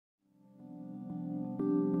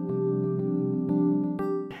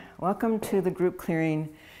Welcome to the group clearing,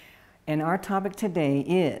 and our topic today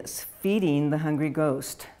is feeding the hungry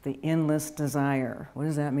ghost, the endless desire. What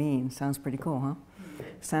does that mean? Sounds pretty cool, huh?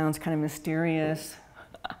 Sounds kind of mysterious.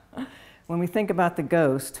 When we think about the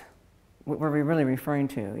ghost, what we're really referring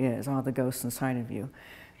to is all the ghosts inside of you.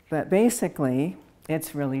 But basically,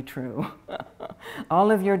 it's really true.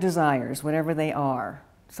 All of your desires, whatever they are,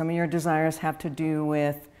 some of your desires have to do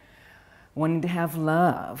with wanting to have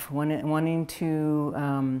love, wanting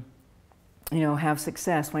to have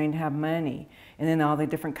success, wanting to have money, and then all the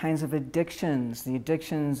different kinds of addictions, the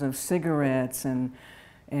addictions of cigarettes and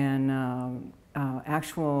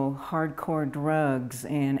actual hardcore drugs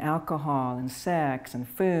and alcohol and sex and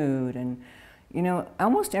food, and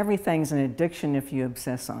almost everything's an addiction if you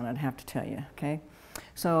obsess on it, I have to tell you, okay?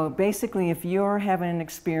 So basically, if you're having an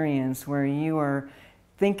experience where you are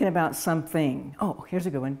thinking about something, oh, here's a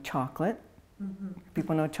good one, chocolate.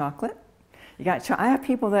 People know chocolate? You got I have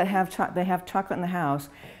people that have chocolate in the house.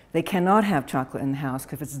 They cannot have chocolate in the house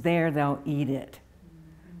because if it's there, they'll eat it.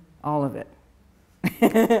 All of it.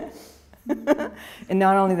 And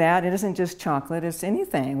not only that, it isn't just chocolate, it's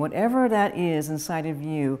anything. Whatever that is inside of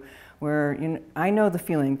you, where I know the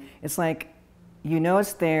feeling. It's like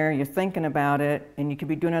it's there, you're thinking about it, and you could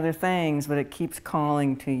be doing other things, but it keeps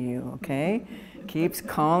calling to you, okay? Keeps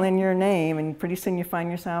calling your name, and pretty soon you find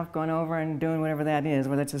yourself going over and doing whatever that is,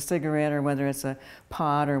 whether it's a cigarette or whether it's a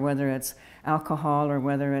pot or whether it's alcohol or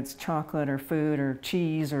whether it's chocolate or food or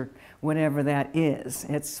cheese or whatever that is.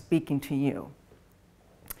 It's speaking to you.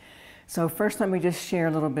 So first let me just share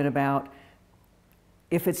a little bit about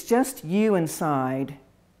if it's just you inside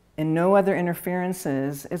and no other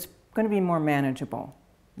interferences, it's going to be more manageable.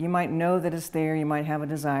 You might know that it's there, you might have a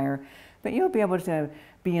desire, but you'll be able to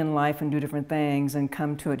be in life and do different things and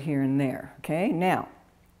come to it here and there, okay? Now,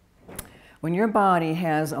 when your body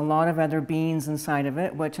has a lot of other beings inside of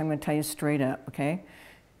it, which I'm going to tell you straight up, okay?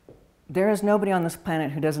 There is nobody on this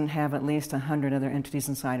planet who doesn't have at least 100 other entities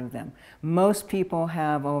inside of them. Most people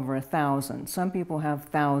have over 1,000. Some people have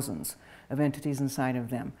thousands of entities inside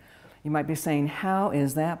of them. You might be saying, how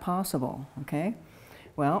is that possible, okay?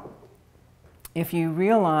 Well, if you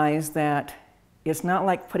realize that it's not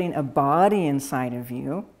like putting a body inside of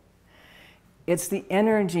you, it's the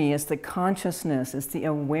energy, it's the consciousness, it's the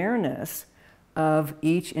awareness of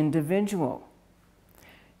each individual.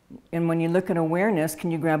 And when you look at awareness, can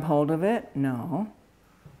you grab hold of it? No.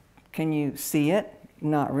 Can you see it?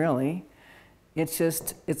 Not really. It's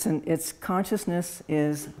just, its consciousness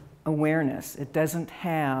is awareness. It doesn't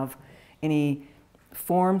have any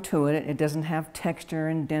form to it. It doesn't have texture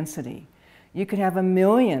and density. You could have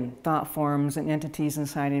 1,000,000 thought forms and entities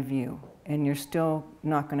inside of you, and you're still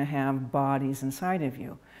not going to have bodies inside of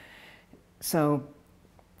you. So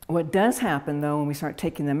what does happen, though, when we start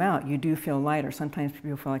taking them out, you do feel lighter. Sometimes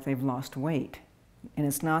people feel like they've lost weight. And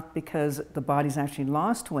it's not because the body's actually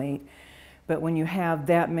lost weight, but when you have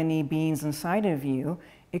that many beings inside of you,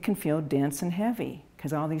 it can feel dense and heavy,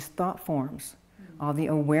 because all these thought forms, all the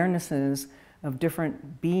awarenesses of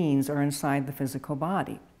different beings are inside the physical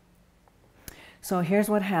body. So here's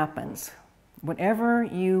what happens. Whatever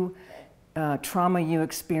trauma you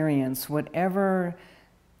experience, whatever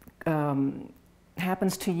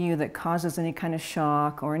happens to you that causes any kind of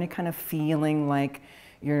shock or any kind of feeling like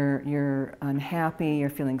you're unhappy, you're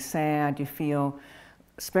feeling sad, you feel,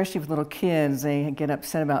 especially with little kids, they get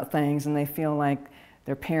upset about things and they feel like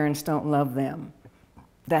their parents don't love them.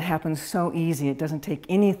 That happens so easy. It doesn't take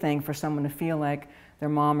anything for someone to feel like their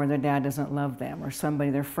mom or their dad doesn't love them, or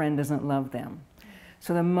their friend doesn't love them.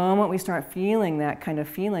 So the moment we start feeling that kind of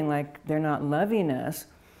feeling like they're not loving us,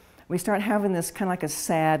 we start having this kind of like a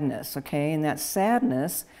sadness, okay? And that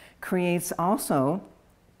sadness creates also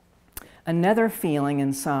another feeling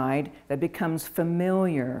inside that becomes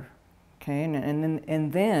familiar, okay?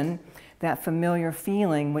 And then that familiar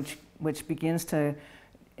feeling, which begins to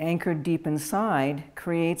anchor deep inside,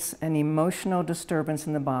 creates an emotional disturbance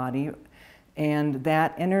in the body, and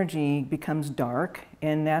that energy becomes dark,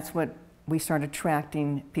 and that's what we start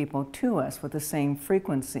attracting people to us with the same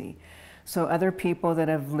frequency. So other people that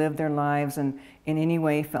have lived their lives and in any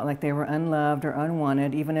way felt like they were unloved or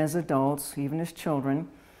unwanted, even as adults, even as children,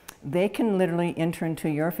 they can literally enter into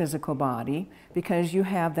your physical body because you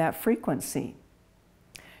have that frequency.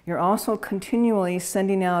 You're also continually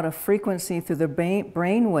sending out a frequency through the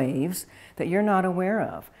brain waves that you're not aware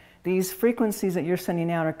of. These frequencies that you're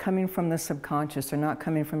sending out are coming from the subconscious, they're not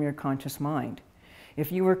coming from your conscious mind. If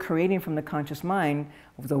you were creating from the conscious mind,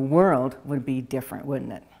 the world would be different,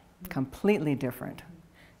 wouldn't it? Completely different.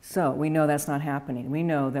 So we know that's not happening. We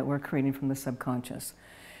know that we're creating from the subconscious.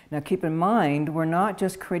 Now keep in mind, we're not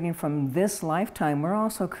just creating from this lifetime, we're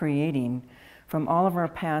also creating from all of our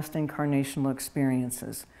past incarnational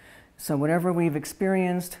experiences. So whatever we've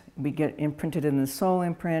experienced, we get imprinted in the soul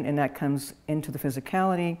imprint, and that comes into the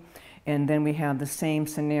physicality. And then we have the same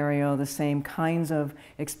scenario, the same kinds of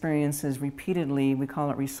experiences repeatedly. We call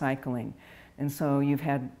it recycling. And so you've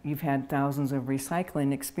had thousands of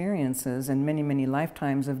recycling experiences and many, many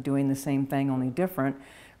lifetimes of doing the same thing, only different,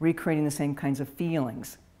 recreating the same kinds of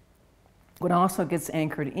feelings. What also gets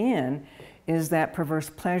anchored in is that perverse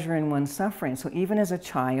pleasure in one's suffering. So even as a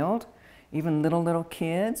child, even little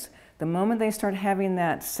kids, the moment they start having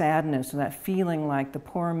that sadness or that feeling like the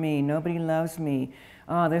poor me, nobody loves me,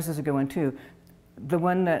 oh, this is a good one too, the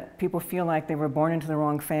one that people feel like they were born into the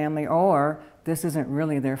wrong family, or this isn't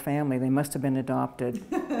really their family, they must have been adopted.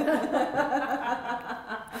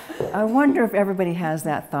 I wonder if everybody has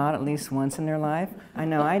that thought at least once in their life. I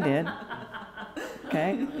know I did.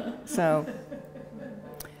 Okay, so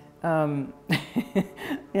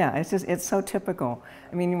yeah, it's so typical.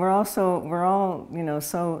 I mean, we're all you know,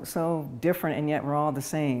 so different, and yet we're all the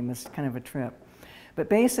same. It's kind of a trip. But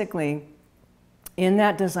basically, in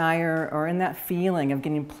that desire or in that feeling of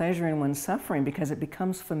getting pleasure in one's suffering, because it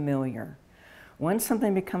becomes familiar. Once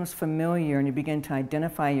something becomes familiar and you begin to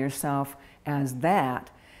identify yourself as that,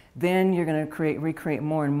 then you're going to recreate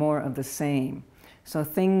more and more of the same. So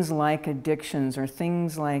things like addictions, or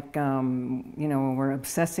things like, you know, when we're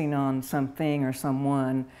obsessing on something or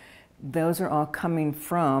someone, those are all coming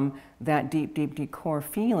from that deep core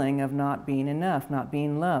feeling of not being enough, not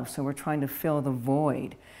being loved. So we're trying to fill the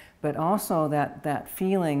void. But also that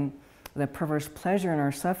feeling, the perverse pleasure in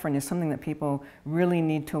our suffering, is something that people really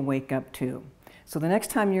need to wake up to. So the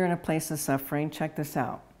next time you're in a place of suffering, check this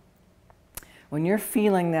out. When you're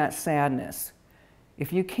feeling that sadness,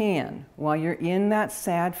 if you can, while you're in that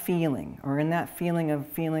sad feeling, or in that feeling of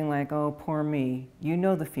feeling like, oh, poor me, you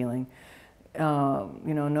know the feeling, you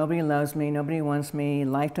know, nobody loves me, nobody wants me,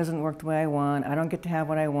 life doesn't work the way I want, I don't get to have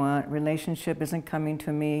what I want, relationship isn't coming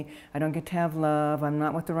to me, I don't get to have love, I'm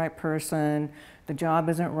not with the right person, the job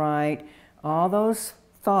isn't right. All those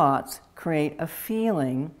thoughts create a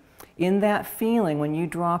feeling. In that feeling, when you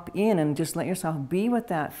drop in and just let yourself be with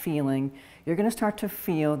that feeling, you're going to start to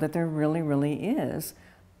feel that there really is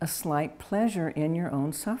a slight pleasure in your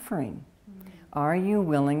own suffering. Are you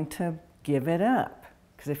willing to give it up?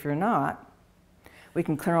 Because if you're not, we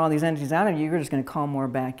can clear all these energies out of you, you're just going to call more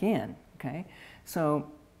back in, okay? So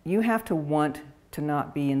you have to want to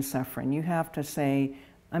not be in suffering. You have to say,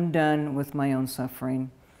 I'm done with my own suffering.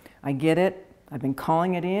 I get it. I've been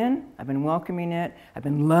calling it in. I've been welcoming it. I've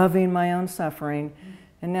been loving my own suffering.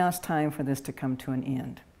 And now it's time for this to come to an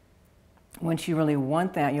end. Once you really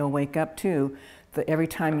want that, you'll wake up to that every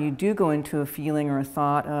time you do go into a feeling or a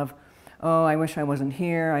thought of, oh, I wish I wasn't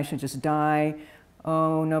here. I should just die.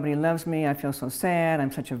 Oh, nobody loves me, I feel so sad,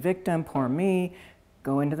 I'm such a victim, poor me.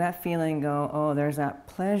 Go into that feeling, go, oh, there's that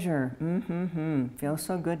pleasure. Feels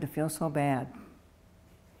so good to feel so bad.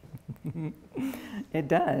 It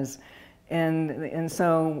does. And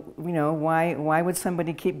so, you know, why would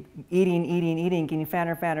somebody keep eating, getting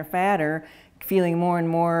fatter, feeling more and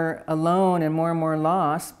more alone and more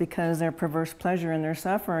lost because their perverse pleasure and their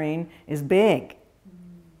suffering is big?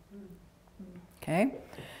 Okay?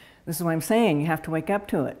 This is what I'm saying, you have to wake up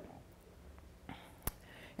to it.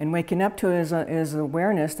 And waking up to it is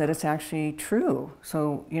awareness that it's actually true.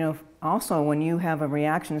 So, you know, also when you have a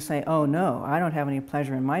reaction to say, oh no, I don't have any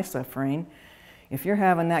pleasure in my suffering, if you're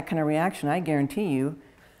having that kind of reaction, I guarantee you,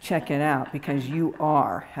 check it out, because you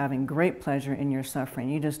are having great pleasure in your suffering.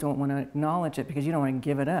 You just don't want to acknowledge it because you don't want to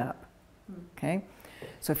give it up. Okay?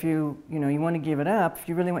 So if you want to give it up, if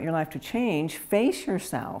you really want your life to change, face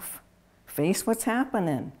yourself. Face what's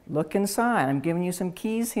happening. Look inside. I'm giving you some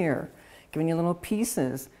keys here, giving you little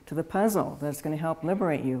pieces to the puzzle that's going to help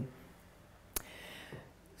liberate you.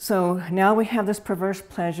 So now we have this perverse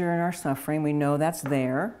pleasure in our suffering. We know that's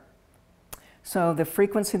there. So the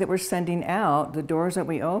frequency that we're sending out, the doors that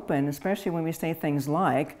we open, especially when we say things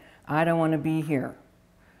like, I don't want to be here.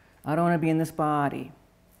 I don't want to be in this body.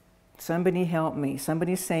 Somebody help me.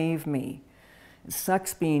 Somebody save me. It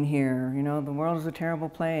sucks being here, you know, the world is a terrible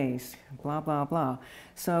place, blah, blah, blah.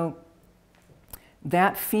 So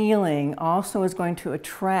that feeling also is going to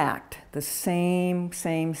attract the same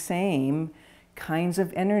kinds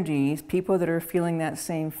of energies. People that are feeling that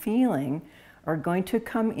same feeling are going to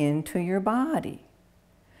come into your body.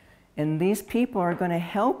 And these people are going to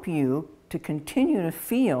help you to continue to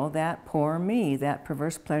feel that poor me, that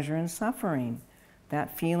perverse pleasure and suffering,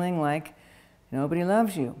 that feeling like nobody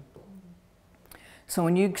loves you. So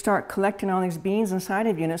when you start collecting all these beings inside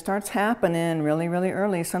of you, and it starts happening really, really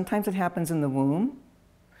early, sometimes it happens in the womb,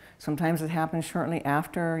 sometimes it happens shortly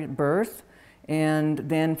after birth, and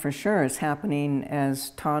then for sure it's happening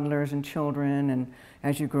as toddlers and children and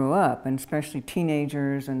as you grow up, and especially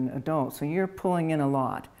teenagers and adults. So you're pulling in a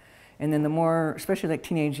lot. And then the more, especially like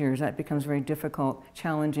teenage years, that becomes very difficult,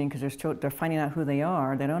 challenging, because they're finding out who they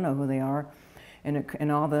are. They don't know who they are.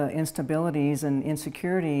 And all the instabilities and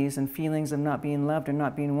insecurities and feelings of not being loved or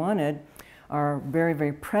not being wanted are very,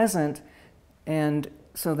 very present. And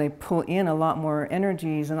so they pull in a lot more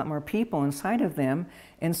energies and a lot more people inside of them.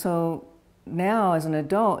 And so now as an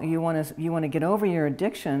adult, you want to get over your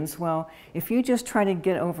addictions. Well, if you just try to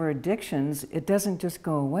get over addictions, it doesn't just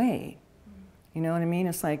go away. You know what I mean?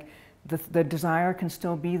 It's like the desire can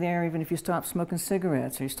still be there even if you stop smoking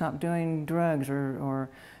cigarettes or you stop doing drugs or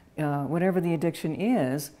whatever the addiction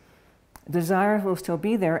is. The desire will still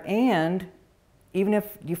be there, and even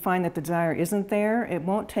if you find that the desire isn't there, it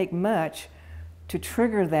won't take much to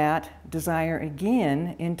trigger that desire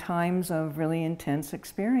again in times of really intense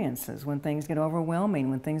experiences, when things get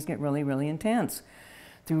overwhelming, when things get really, really intense,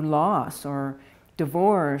 through loss or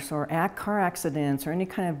divorce or car accidents or any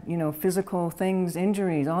kind of, physical things,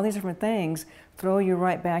 injuries, all these different things throw you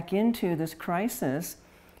right back into this crisis.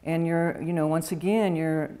 And you're, once again,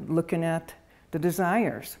 you're looking at the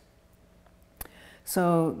desires.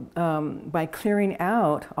 So by clearing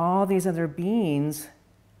out all these other beings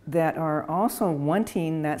that are also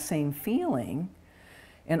wanting that same feeling,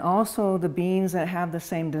 and also the beings that have the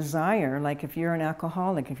same desire, like if you're an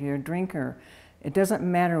alcoholic, if you're a drinker, it doesn't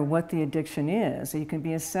matter what the addiction is. You can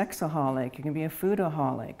be a sexaholic, you can be a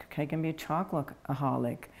foodaholic, okay? You can be a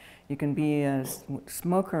chocolate-aholic, you can be a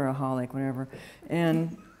smoker-aholic, whatever.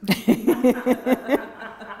 And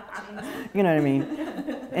you know what I mean?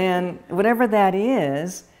 And whatever that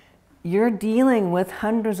is, you're dealing with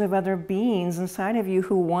hundreds of other beings inside of you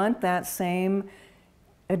who want that same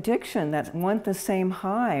addiction, that want the same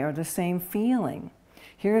high or the same feeling.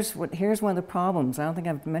 Here's one of the problems. I don't think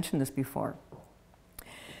I've mentioned this before.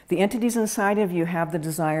 The entities inside of you have the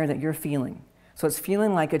desire that you're feeling. So it's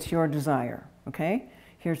feeling like it's your desire, okay?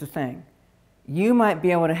 Here's the thing. You might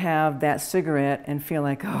be able to have that cigarette and feel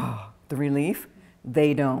like, oh, the relief.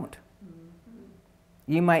 They don't.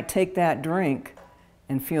 You might take that drink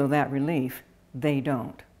and feel that relief. They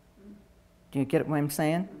don't. Do you get what I'm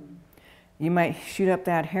saying? You might shoot up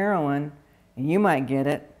that heroin and you might get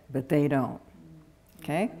it, but they don't.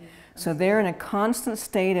 Okay? So they're in a constant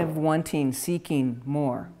state of wanting, seeking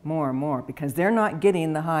more, because they're not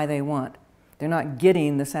getting the high they want. They're not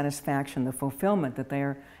getting the satisfaction, the fulfillment that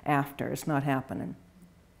they're after. It's not happening.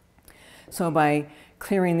 So by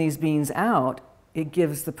clearing these beings out, it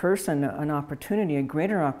gives the person an opportunity, a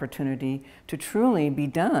greater opportunity, to truly be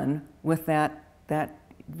done with that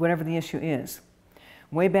whatever the issue is.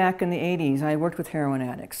 Way back in the 80s, I worked with heroin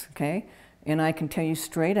addicts, okay? And I can tell you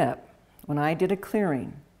straight up, when I did a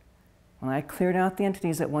clearing, when I cleared out the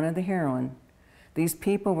entities that wanted the heroin, these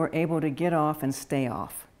people were able to get off and stay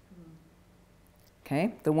off.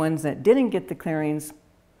 Okay? The ones that didn't get the clearings,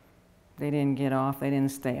 they didn't get off, they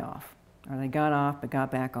didn't stay off. Or they got off but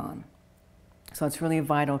got back on. So it's really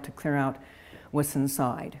vital to clear out what's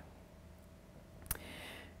inside.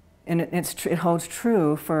 And it holds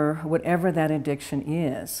true for whatever that addiction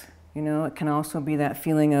is. It can also be that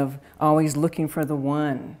feeling of always looking for the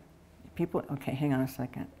one. People, okay, hang on a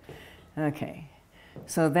second. Okay,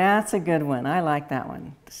 so that's a good one. I like that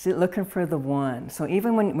one. Looking for the one. So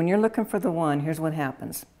even when you're looking for the one, here's what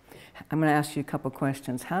happens. I'm going to ask you a couple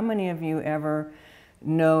questions. How many of you ever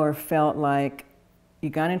know or felt like you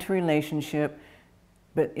got into a relationship,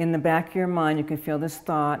 but in the back of your mind you can feel this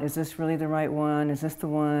thought, is this really the right one? Is this the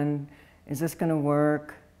one? Is this going to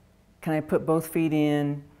work? Can I put both feet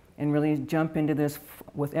in and really jump into this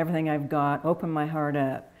with everything I've got, open my heart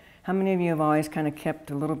up? How many of you have always kind of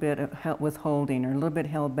kept a little bit of withholding or a little bit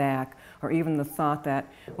held back, or even the thought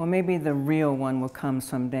that, well, maybe the real one will come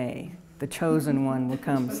someday, the chosen one will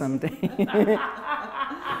come someday?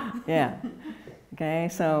 Yeah. Okay,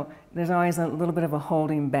 so there's always a little bit of a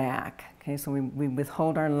holding back. Okay, so we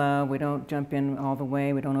withhold our love, we don't jump in all the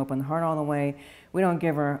way, we don't open the heart all the way, we don't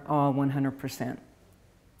give our all 100%. So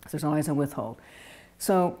there's always a withhold.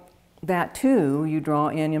 So that too, you draw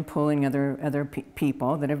in and pull in other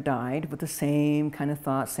people that have died with the same kind of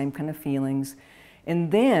thoughts, same kind of feelings.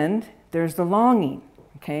 And then there's the longing,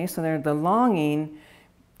 okay? So the longing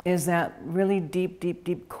is that really deep, deep,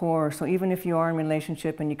 deep core. So even if you are in a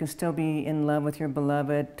relationship and you can still be in love with your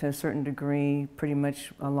beloved to a certain degree, pretty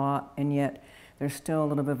much a lot, and yet there's still a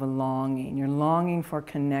little bit of a longing. You're longing for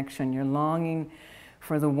connection. You're longing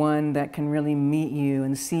for the one that can really meet you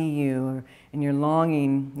and see you, and you're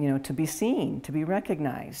longing, you know, to be seen, to be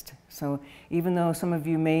recognized. So even though some of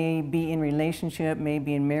you may be in relationship, may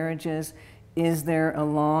be in marriages, is there a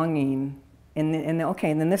longing? And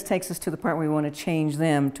then this takes us to the part where we want to change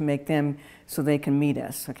them to make them so they can meet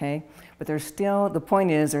us, okay? But there's still, the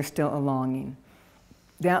point is, there's still a longing.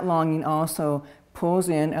 That longing also pulls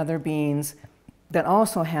in other beings that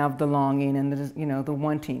also have the longing and the, you know, the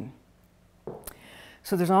wanting.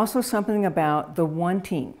 So there's also something about the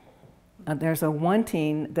wanting. There's a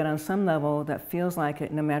wanting that on some level that feels like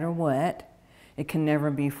it, no matter what, it can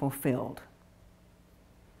never be fulfilled.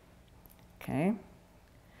 Okay?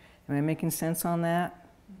 Am I making sense on that?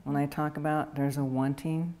 When I talk about there's a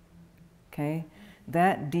wanting, okay?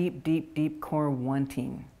 That deep, deep, deep core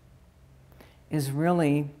wanting is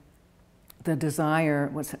really the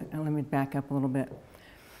desire. Let me back up a little bit.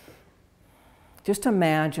 Just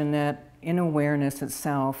imagine that in awareness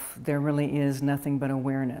itself, there really is nothing but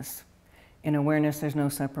awareness. In awareness, there's no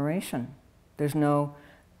separation. There's no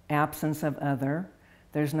absence of other.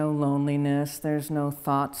 There's no loneliness. There's no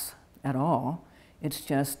thoughts at all. It's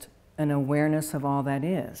just an awareness of all that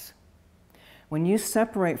is. When you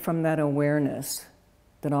separate from that awareness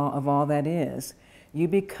of all that is, you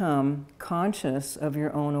become conscious of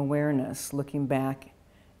your own awareness, looking back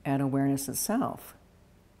at awareness itself.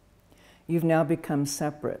 You've now become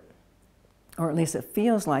separate, or at least it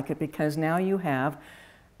feels like it, because now you have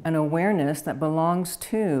an awareness that belongs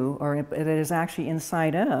to, or it is actually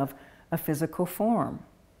inside of, a physical form.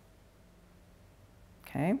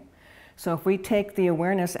 Okay? So if we take the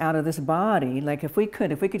awareness out of this body, like if we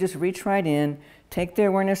could just reach right in, take the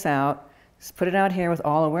awareness out, put it out here with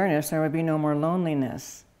all awareness, there would be no more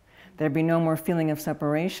loneliness. There'd be no more feeling of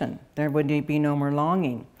separation. There would be no more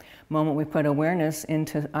longing. The moment we put awareness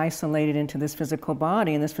isolated into this physical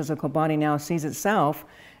body, and this physical body now sees itself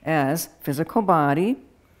as physical body,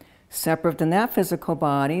 separate than that physical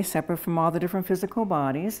body, separate from all the different physical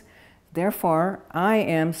bodies. Therefore, I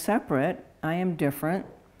am separate, I am different,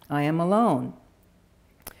 I am alone.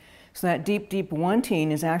 So that deep, deep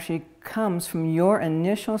wanting actually comes from your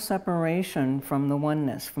initial separation from the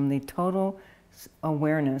oneness, from the total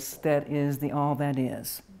awareness that is the all that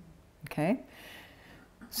is. Okay?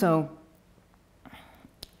 So,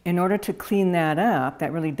 in order to clean that up,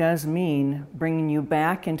 that really does mean bringing you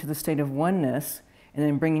back into the state of oneness, and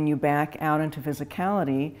then bringing you back out into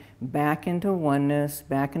physicality, back into oneness,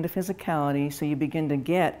 back into physicality, so you begin to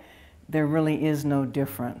get there really is no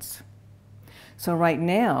difference. So right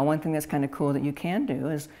now, one thing that's kind of cool that you can do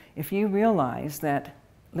is if you realize that,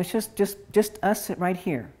 let's just us sit right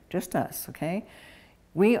here, just us, okay?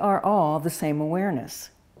 We are all the same awareness.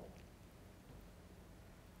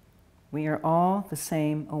 We are all the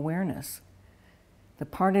same awareness. The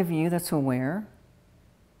part of you that's aware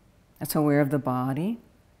of the body,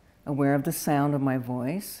 aware of the sound of my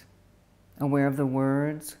voice, aware of the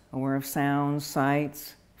words, aware of sounds,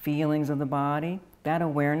 sights, feelings of the body, that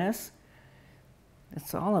awareness,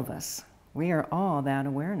 it's all of us. We are all that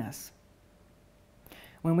awareness.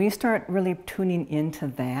 When we start really tuning into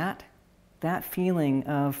that feeling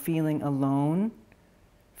of feeling alone,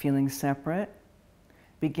 feeling separate,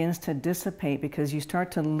 begins to dissipate because you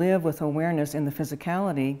start to live with awareness in the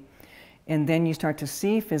physicality, and then you start to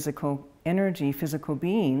see physical energy, physical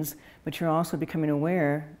beings, but you're also becoming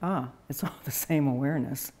aware, it's all the same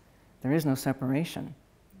awareness. There is no separation.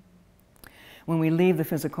 When we leave the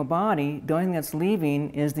physical body, the only thing that's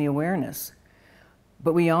leaving is the awareness.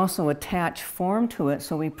 But we also attach form to it,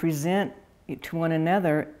 so we present it to one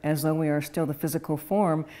another as though we are still the physical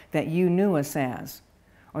form that you knew us as,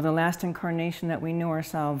 or the last incarnation that we knew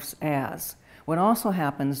ourselves as. What also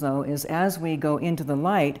happens, though, is as we go into the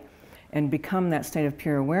light and become that state of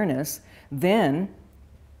pure awareness, then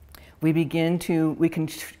we can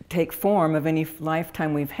take form of any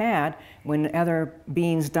lifetime we've had. When other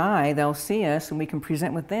beings die, they'll see us and we can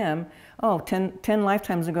present with them, 10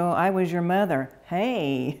 lifetimes ago, I was your mother.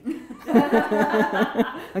 Hey.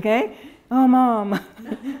 Okay? Oh, Mom,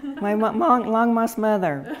 my long lost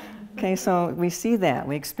mother. Okay, so we see that,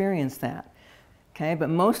 we experience that. Okay, but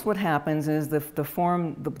most what happens is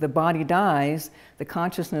the body dies, the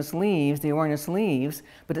consciousness leaves, the awareness leaves,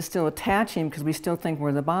 but it's still attaching because we still think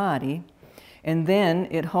we're the body. And then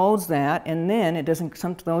it holds that, and then it doesn't,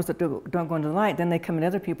 those that don't go into the light, then they come in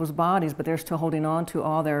other people's bodies, but they're still holding on to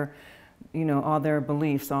all their, all their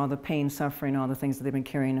beliefs, all the pain, suffering, all the things that they've been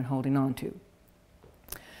carrying and holding on to.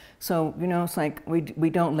 So, it's like we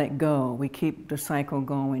don't let go. We keep the cycle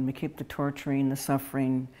going. We keep the torturing, the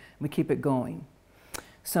suffering, we keep it going.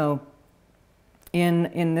 So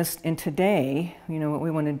in today, you know, what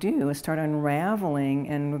we want to do is start unraveling,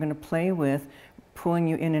 and we're going to play with pulling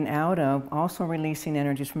you in and out of, also releasing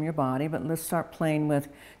energies from your body, but let's start playing with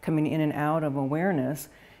coming in and out of awareness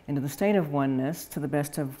into the state of oneness to the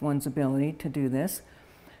best of one's ability to do this,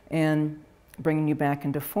 and bringing you back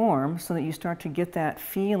into form so that you start to get that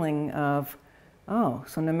feeling of, oh,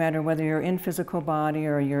 so no matter whether you're in physical body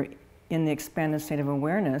or you're in the expanded state of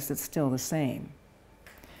awareness, it's still the same.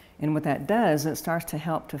 And what that does, it starts to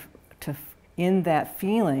help to end that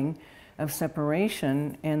feeling of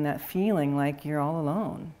separation and that feeling like you're all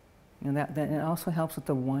alone. You know, that it also helps with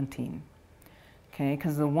the wanting. Okay,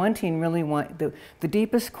 because the wanting really the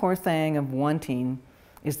deepest core thing of wanting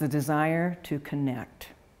is the desire to connect,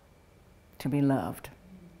 to be loved.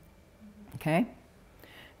 Okay?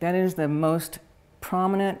 That is the most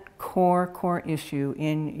prominent core issue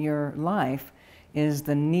in your life, is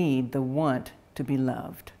the need, the want to be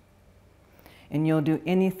loved. And you'll do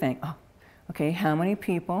anything. Oh, okay, how many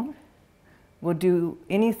people will do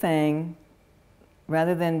anything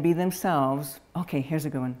rather than be themselves? Okay, here's a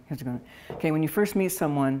good one, here's a good one. Okay, when you first meet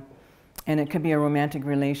someone, and it could be a romantic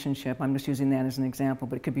relationship, I'm just using that as an example,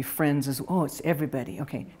 but it could be friends as well. Oh, it's everybody.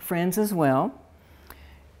 Okay, friends as well.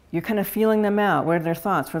 You're kind of feeling them out. What are their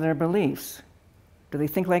thoughts? What are their beliefs? Do they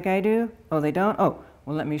think like I do? Oh, they don't? Oh,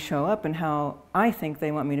 well, let me show up in how I think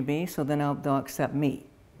they want me to be, so then they'll accept me.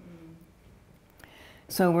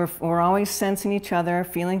 So we're always sensing each other,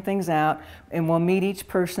 feeling things out, and we'll meet each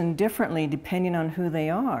person differently depending on who they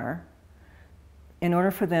are in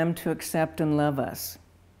order for them to accept and love us.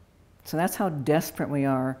 So that's how desperate we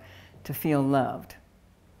are to feel loved.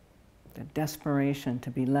 The desperation to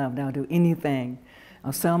be loved. I'll do anything.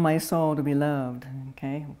 I'll sell my soul to be loved.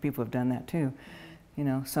 Okay? People have done that too. You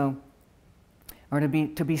know, so, or to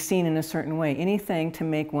be seen in a certain way. Anything to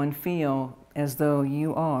make one feel as though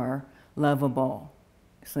you are lovable,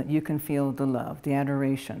 so that you can feel the love, the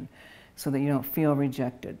adoration, so that you don't feel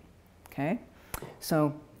rejected. Okay?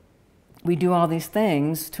 So we do all these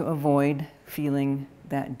things to avoid feeling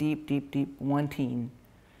that deep, deep, deep wanting,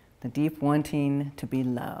 the deep wanting to be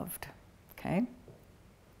loved. Okay?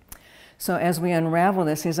 So as we unravel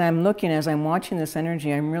this, as I'm watching this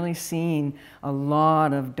energy, I'm really seeing a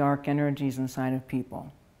lot of dark energies inside of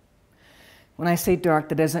people. When I say dark,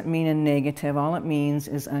 that doesn't mean a negative. All it means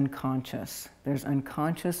is unconscious. There's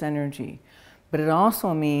unconscious energy. But it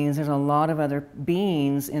also means there's a lot of other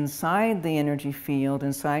beings inside the energy field,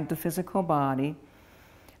 inside the physical body,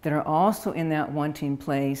 that are also in that wanting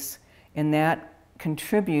place, and that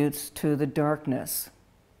contributes to the darkness.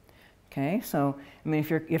 Okay, so I mean,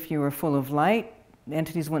 if you were full of light, the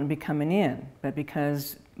entities wouldn't be coming in. But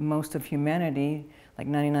because most of humanity, like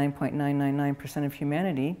 99.999% of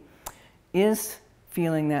humanity, is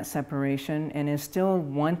feeling that separation and is still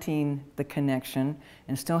wanting the connection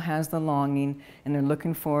and still has the longing, and they're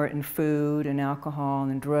looking for it in food and alcohol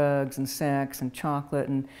and drugs and sex and chocolate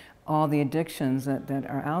and all the addictions that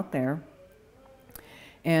are out there,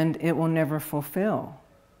 and it will never fulfill.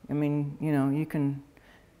 I mean, you know, you can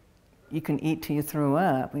eat till you throw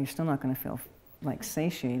up, but you're still not going to feel like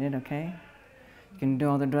satiated, okay? You can do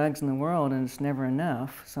all the drugs in the world and it's never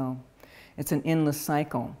enough, so it's an endless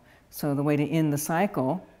cycle. So the way to end the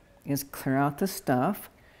cycle is clear out the stuff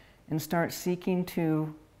and start seeking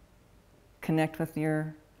to connect with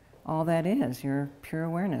all that is, your pure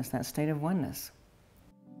awareness, that state of oneness.